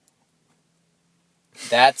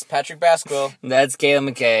That's Patrick Basquill. That's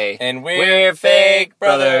Caleb McKay. And we're Fake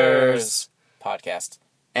Brothers Podcast.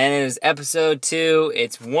 And it is episode 2.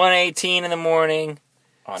 It's 1:18 in the morning.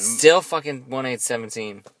 Still fucking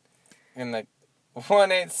 1:17. In the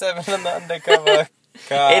 187 in the undercover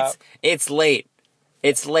cop. It's late.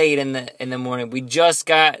 It's late in the morning. We just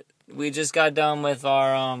got done with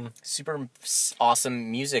our super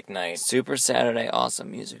awesome music night. Super Saturday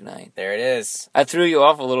awesome music night. There it is. I threw you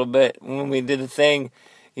off a little bit when we did the thing.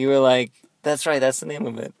 You were like, "That's right. That's the name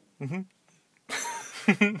of it." Mm-hmm.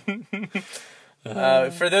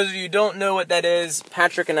 For those of you who don't know what that is,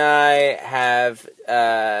 Patrick and I have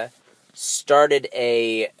started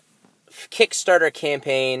a Kickstarter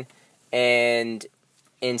campaign, and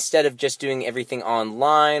instead of just doing everything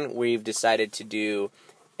online, we've decided to do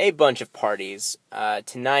a bunch of parties.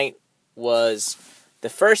 Tonight was the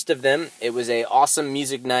first of them. It was a awesome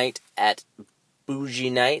music night at Bougie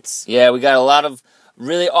Nights. Yeah, we got a lot of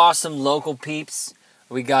really awesome local peeps.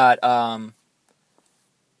 We got Emma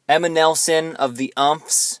Nelson of the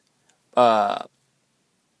Umphs,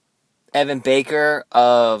 Evan Baker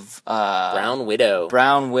of Brown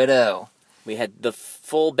Widow. We had the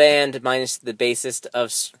full band minus the bassist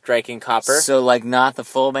of Striking Copper. So, like, not the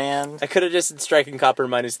full band? I could have just said Striking Copper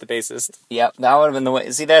minus the bassist. Yep, that would have been the way.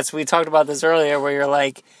 See, we talked about this earlier, where you're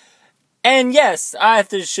like, and yes,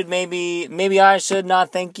 maybe I should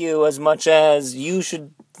not thank you as much as you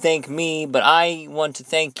should thank me, but I want to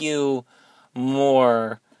thank you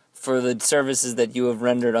more for the services that you have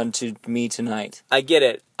rendered unto me tonight. I get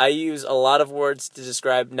it. I use a lot of words to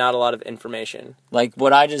describe not a lot of information. Like,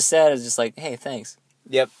 what I just said is just like, hey, thanks.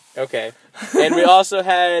 Yep, okay. And we also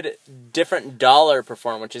had Different Dollar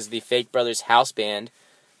perform, which is the Fake Brothers house band.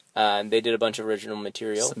 They did a bunch of original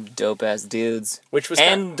material. Some dope-ass dudes. Which was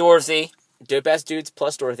Dorothy. Dope-ass dudes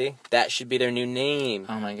plus Dorothy. That should be their new name.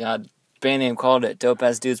 Oh my god. Band name called it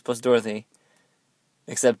Dope-ass dudes plus Dorothy.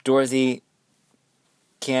 Except Dorothy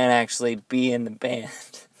can't actually be in the band.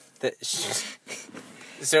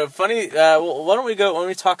 So funny. Why don't we go when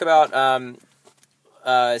we talk about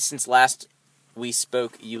since last we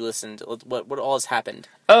spoke, you listened. What all has happened?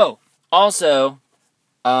 Oh, also,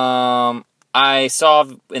 I saw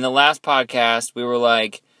in the last podcast we were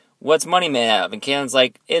like, "What's money made out of?" And Kalen's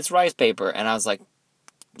like, "It's rice paper," and I was like,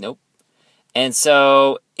 "Nope." And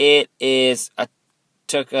so it is. I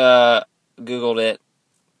Googled it,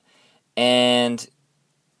 and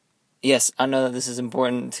yes, I know that this is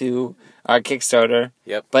important to our Kickstarter.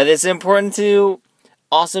 Yep. But it's important to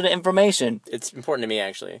also the information. It's important to me,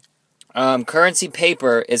 actually. Currency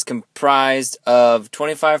paper is comprised of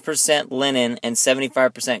 25% linen and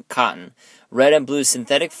 75% cotton. Red and blue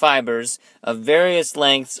synthetic fibers of various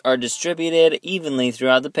lengths are distributed evenly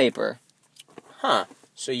throughout the paper. Huh.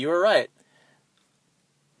 So you were right.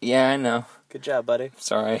 Yeah, I know. Good job, buddy.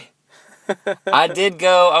 Sorry.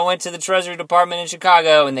 I went to the Treasury Department in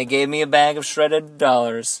Chicago, and they gave me a bag of shredded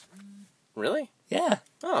dollars. Really? Yeah.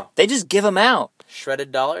 Oh. They just give them out.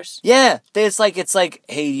 Shredded dollars? Yeah. It's like,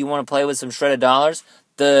 hey, you want to play with some shredded dollars?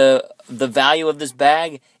 The value of this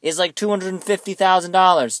bag is like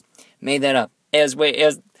 $250,000. Made that up.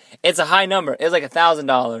 It's a high number. It was like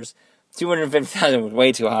 $1,000. $250,000 was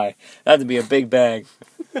way too high. That had to be a big bag.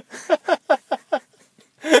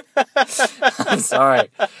 I'm sorry.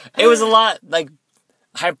 It was a lot, like,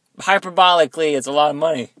 hyperbolically, it's a lot of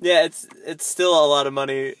money. Yeah, it's still a lot of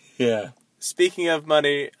money. Yeah. Speaking of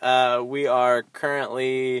money, we are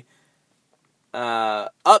currently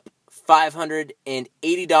up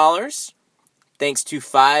 $580 thanks to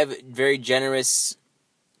 5 very generous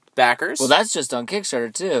backers. Well, that's just on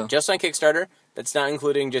Kickstarter, too. Just on Kickstarter. That's not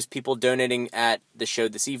including just people donating at the show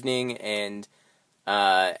this evening and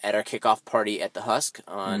at our kickoff party at the Husk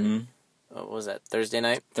on, what was that, Thursday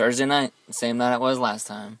night? Thursday night. Same night it was last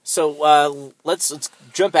time. So let's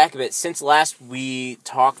jump back a bit. Since last we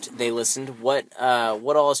talked, they listened. What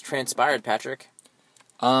all has transpired, Patrick?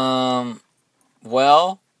 Well,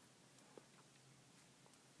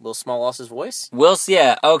 Will Small lost his voice?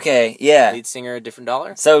 Yeah, okay, yeah. Lead singer, Different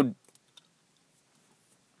Dollar? So,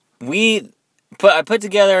 we put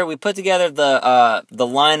together the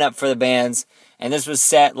lineup for the bands, and this was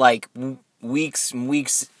set like weeks and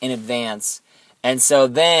weeks in advance. And so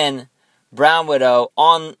then Brown Widow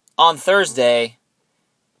on Thursday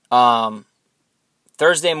morning,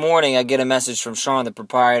 I get a message from Sean, the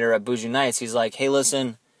proprietor at Bougie Nights. He's like, "Hey,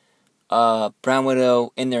 listen, Brown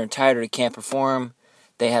Widow in their entirety can't perform.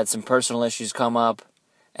 They had some personal issues come up,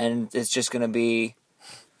 and it's just gonna be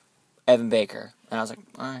Evan Baker." And I was like,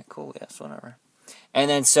 "All right, cool, yes, whatever." And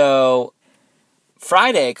then so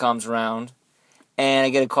Friday comes around, and I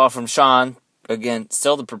get a call from Sean again,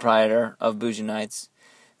 still the proprietor of Bougie Nights,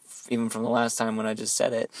 even from the last time when I just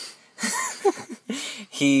said it,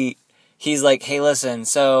 he's like, hey, listen,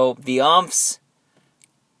 so the umps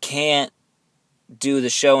can't do the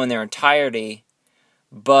show in their entirety,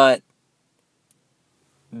 but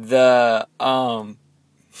the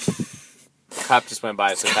Cop just went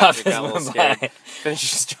by, so Patrick got a little scared. Finish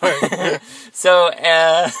your story. So,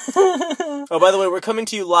 oh, by the way, we're coming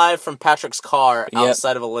to you live from Patrick's car Yep.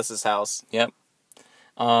 outside of Alyssa's house. Yep.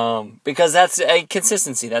 Because that's a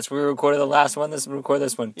consistency. That's where we recorded the last one. We record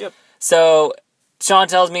this one. Yep. So, Sean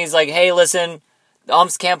tells me, he's like, hey, listen, the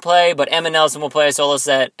umps can't play, but Em and Nelson will play a solo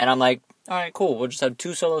set. And I'm like, all right, cool. We'll just have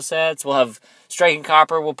 2 solo sets. We'll have Striking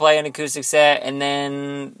Copper will play an acoustic set, and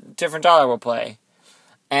then Different Dollar will play.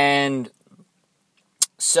 And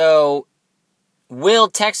so, Will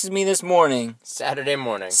texted me this morning. Saturday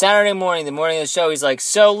morning, the morning of the show. He's like,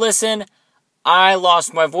 so listen, I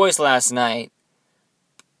lost my voice last night,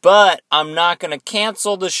 but I'm not going to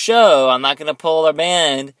cancel the show. I'm not going to pull our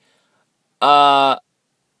band.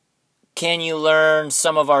 Can you learn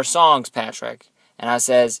some of our songs, Patrick? And I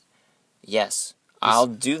says, yes, I'll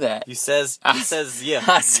do that. He says yeah.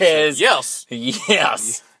 I says, yes.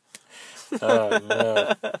 Yes. Oh,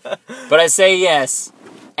 no. But I say yes.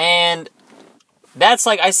 And that's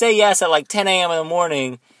like, I say yes at like 10 a.m. in the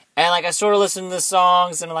morning. And like, I sort of listen to the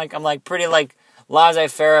songs and like, I'm like pretty like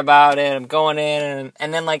laissez-faire about it. I'm going in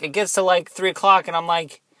and then like it gets to like 3 o'clock and I'm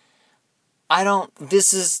like, how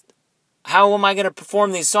am I going to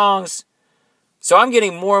perform these songs? So I'm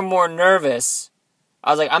getting more and more nervous.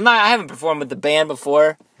 I was like, I haven't performed with the band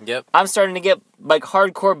before. Yep. I'm starting to get like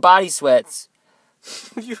hardcore body sweats.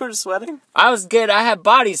 You were sweating? I was good. I had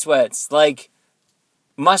body sweats. Like,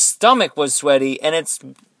 my stomach was sweaty, and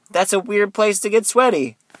that's a weird place to get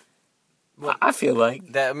sweaty. Well, I feel like.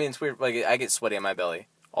 It's weird. Like, I get sweaty on my belly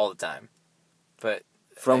all the time. But.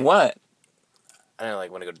 From what? I don't know,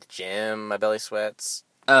 like when I go to the gym, my belly sweats.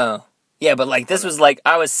 Oh. Yeah, but like, this was like,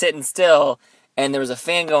 I was sitting still, and there was a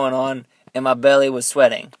fan going on, and my belly was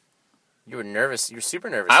sweating. You were nervous. You were super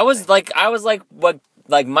nervous. I was like,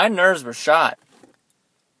 my nerves were shot.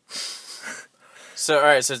 So,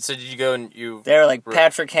 alright, so did you go and you... They were like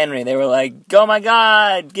Patrick Henry. They were like, oh my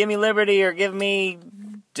God, give me liberty or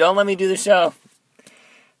don't let me do the show.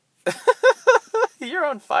 You're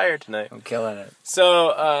on fire tonight. I'm killing it.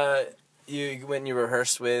 So, you went and you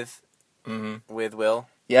rehearsed with Will?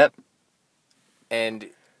 Yep. And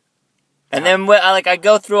then I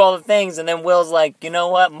go through all the things, and then Will's like, you know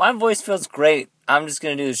what? My voice feels great. I'm just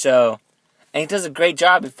going to do the show. And he does a great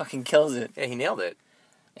job. He fucking kills it. Yeah, he nailed it.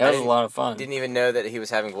 It was a lot of fun. Didn't even know that he was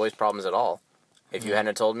having voice problems at all. If you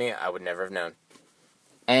hadn't told me, I would never have known.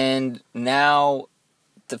 And now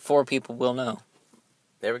the 4 people will know.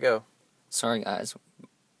 There we go. Sorry, guys.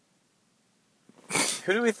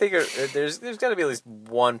 Who do we think there's got to be at least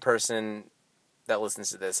one person that listens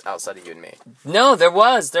to this outside of you and me? No, there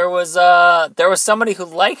was somebody who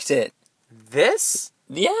liked it. This?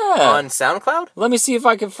 Yeah. On SoundCloud? Let me see if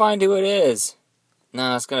I can find who it is.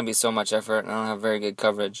 No, it's going to be so much effort, and I don't have very good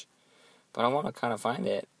coverage. But I want to kind of find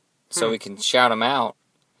it so we can shout them out.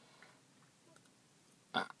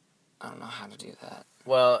 I don't know how to do that.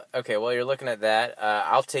 Well, okay, while you're looking at that,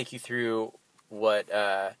 I'll take you through what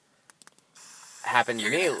happened to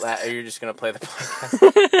me. You're just going to play the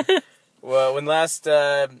podcast? Well, when last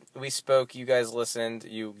we spoke, you guys listened,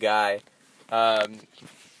 you guy. I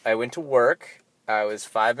went to work. I was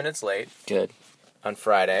 5 minutes late. Good. On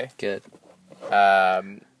Friday. Good.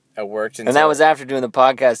 I worked until... And that was after doing the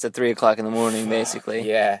podcast at 3 o'clock in the morning, basically.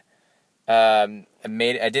 Yeah. I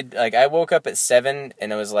woke up at 7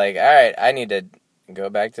 and I was like, all right, I need to go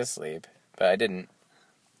back to sleep. But I didn't.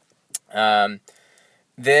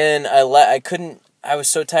 Then I was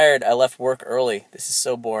so tired, I left work early. This is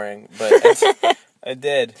so boring, but I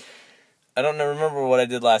did. I don't remember what I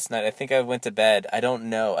did last night. I think I went to bed. I don't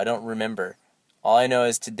know. I don't remember. All I know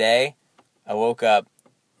is today, I woke up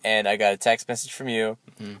and I got a text message from you.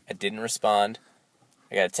 Mm-hmm. I didn't respond.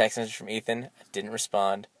 I got a text message from Ethan. I didn't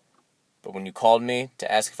respond. But when you called me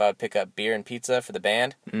to ask if I would pick up beer and pizza for the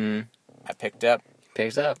band, I picked up.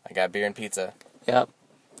 Picked up. I got beer and pizza. Yep.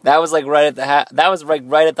 That was like right at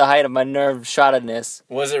the height of my nerve shottedness.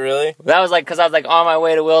 Was it really? That was like because I was like on my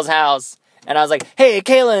way to Will's house, and I was like, "Hey,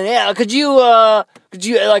 Kaylin, yeah, could you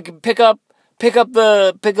like pick up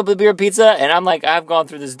the beer pizza?" And I'm like, I've gone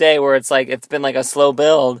through this day where it's been like a slow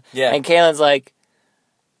build. Yeah. And Kaylin's like,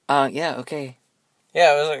 yeah, okay. Yeah,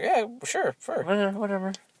 I was like, yeah, sure.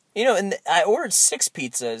 Whatever. You know, and I ordered 6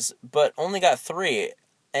 pizzas, but only got 3,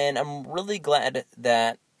 and I'm really glad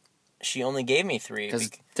that she only gave me 3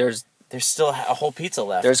 because there's still a whole pizza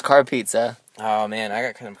left. There's car pizza. Oh man, I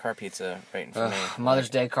got some car pizza right in front of me. Mother's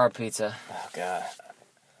Day car pizza. Oh god.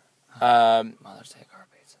 Mother's Day car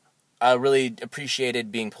pizza. I really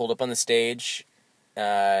appreciated being pulled up on the stage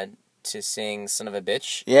to sing "Son of a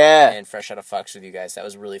Bitch" Yeah. and "Fresh Out of Fucks" with you guys. That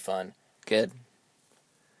was really fun. Good.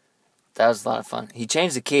 That was a lot of fun. He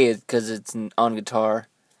changed the key because it's on guitar,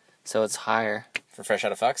 so it's higher. For "Fresh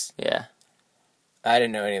Out of Fucks"? Yeah. I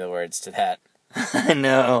didn't know any of the words to that. I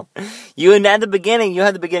know. You had the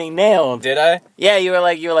beginning nailed. Did I? Yeah, you were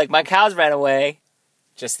like, my cows ran away.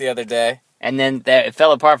 Just the other day. And then it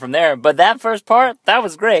fell apart from there. But that first part, that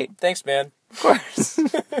was great. Thanks, man. Of course.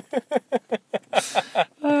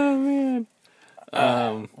 Oh, man.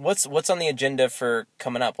 What's on the agenda for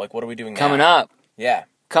coming up? Like, what are we doing Coming now? up. Yeah.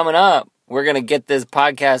 Coming up, we're going to get this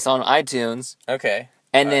podcast on iTunes. Okay.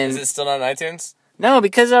 And then... Is it still not on iTunes? No,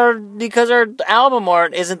 because our album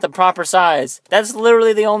art isn't the proper size. That's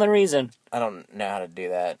literally the only reason. I don't know how to do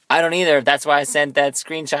that. I don't either. That's why I sent that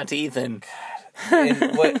screenshot to Ethan. And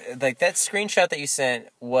that screenshot that you sent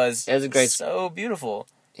was It was a great so beautiful.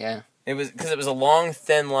 Yeah. It was because it was a long,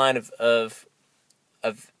 thin line of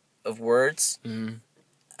words. Mm-hmm.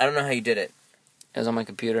 I don't know how you did it. It was on my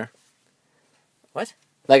computer. What?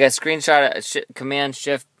 Like I screenshot Command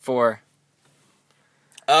Shift 4.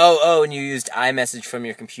 Oh, and you used iMessage from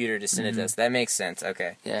your computer to send it to us. That makes sense.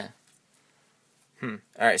 Okay. Yeah. All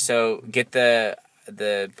right. So get the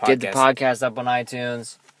podcast. Get the podcast up on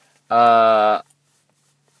iTunes.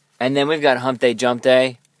 And then we've got Hump Day, Jump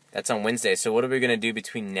Day. That's on Wednesday. So what are we gonna do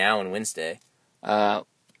between now and Wednesday?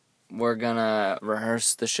 We're gonna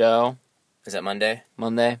rehearse the show. Is that Monday?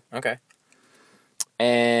 Monday. Okay.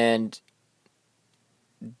 And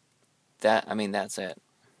that's it.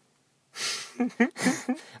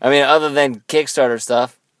 I mean, other than Kickstarter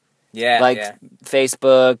stuff. Yeah. Like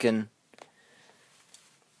Facebook and...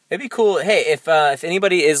 It'd be cool. Hey, if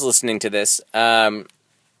anybody is listening to this, go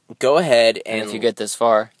ahead and if you get this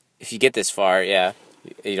far. If you get this far, yeah.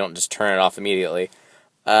 You don't just turn it off immediately.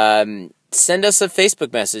 Send us a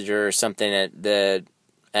Facebook message or something at the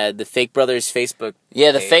Fake Brothers Facebook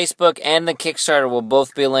Yeah, the page. Facebook and the Kickstarter will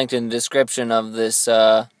both be linked in the description of this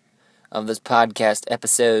podcast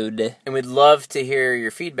episode. And we'd love to hear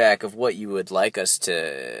your feedback of what you would like us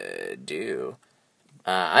to do.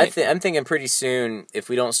 I'm thinking pretty soon, if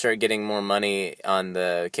we don't start getting more money on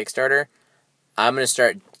the Kickstarter, I'm going to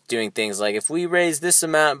start doing things like, if we raise this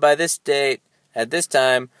amount by this date, at this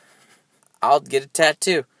time, I'll get a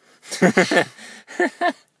tattoo.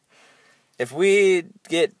 If we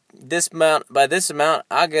get this amount by this amount,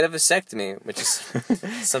 I'll get a vasectomy, which is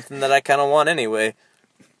something that I kind of want anyway.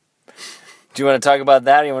 Do you want to talk about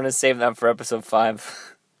that, or you want to save that for episode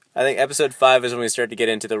 5? I think episode 5 is when we start to get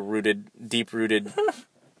into the deep-rooted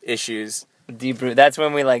issues. Deep root. That's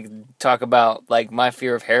when we talk about my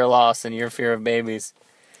fear of hair loss and your fear of babies.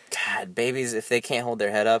 God, babies, if they can't hold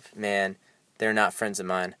their head up, man, they're not friends of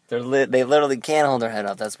mine. They literally can't hold their head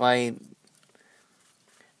up. That's why.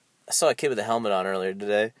 I saw a kid with a helmet on earlier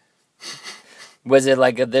today. Was it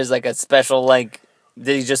there's a special was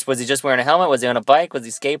he just wearing a helmet? Was he on a bike? Was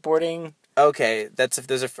he skateboarding? Okay,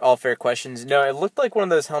 those are all fair questions. No, it looked like one of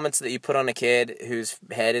those helmets that you put on a kid whose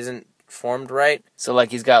head isn't formed right. So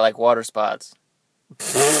he's got water spots.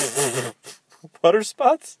 Water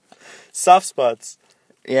spots? Soft spots.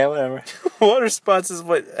 Yeah, whatever. Water spots is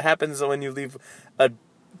what happens when you leave a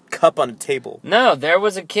cup on a table. No, there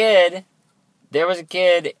was a kid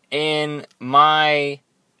in my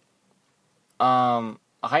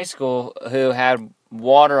high school who had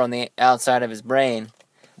water on the outside of his brain.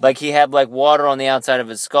 He had water on the outside of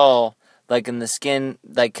his skull, in the skin,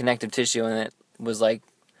 connective tissue, and it was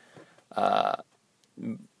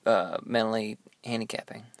mentally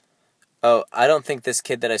handicapping. Oh, I don't think this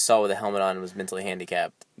kid that I saw with a helmet on was mentally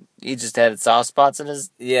handicapped. He just had soft spots in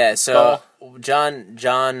his so skull. John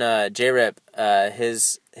J-Rip,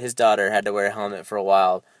 his daughter had to wear a helmet for a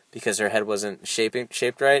while because her head wasn't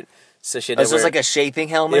shaped right. So she had to so it was a shaping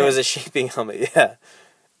helmet? It was a shaping helmet, yeah.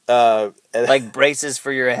 Braces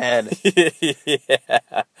for your head.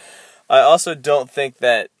 Yeah. I also don't think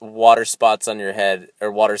that water spots on your head,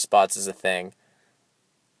 or water spots, is a thing.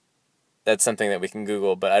 That's something that we can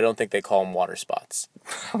Google, but I don't think they call them water spots.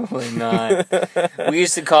 Probably not. We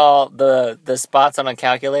used to call the spots on a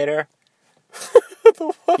calculator.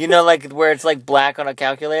 You know, where it's black on a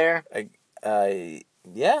calculator?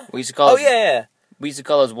 Yeah. We used to call yeah. We used to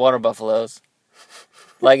call those water buffaloes.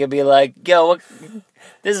 It'd be yo, what?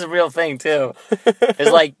 This is a real thing too.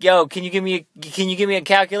 It's yo, can you give me a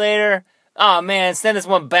calculator? Oh man, send this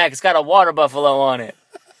one back. It's got a water buffalo on it.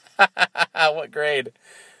 What grade?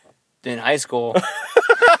 In high school.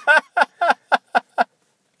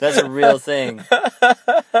 That's a real thing.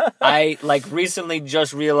 I, recently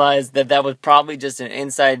just realized that was probably just an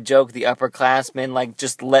inside joke the upperclassmen,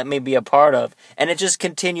 just let me be a part of. And it just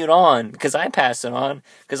continued on, because I passed it on.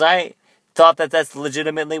 Because I thought that's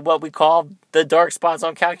legitimately what we call the dark spots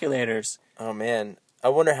on calculators. Oh, man. I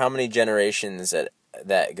wonder how many generations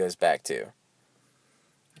that goes back to.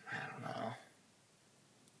 I don't know.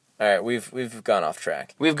 All right, we've gone off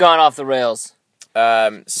track. We've gone off the rails.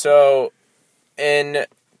 So, in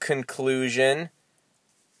conclusion,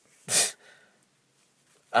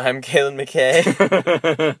 I'm Kalen McKay.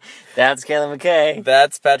 That's Kalen McKay.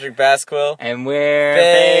 That's Patrick Basquill. And we're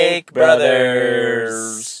Fake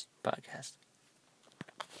Brothers. Podcast.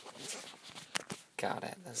 Got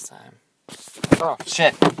it this time. Oh,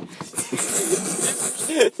 shit.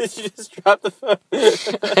 Did you just drop the phone?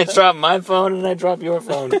 I dropped my phone and I dropped your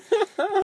phone.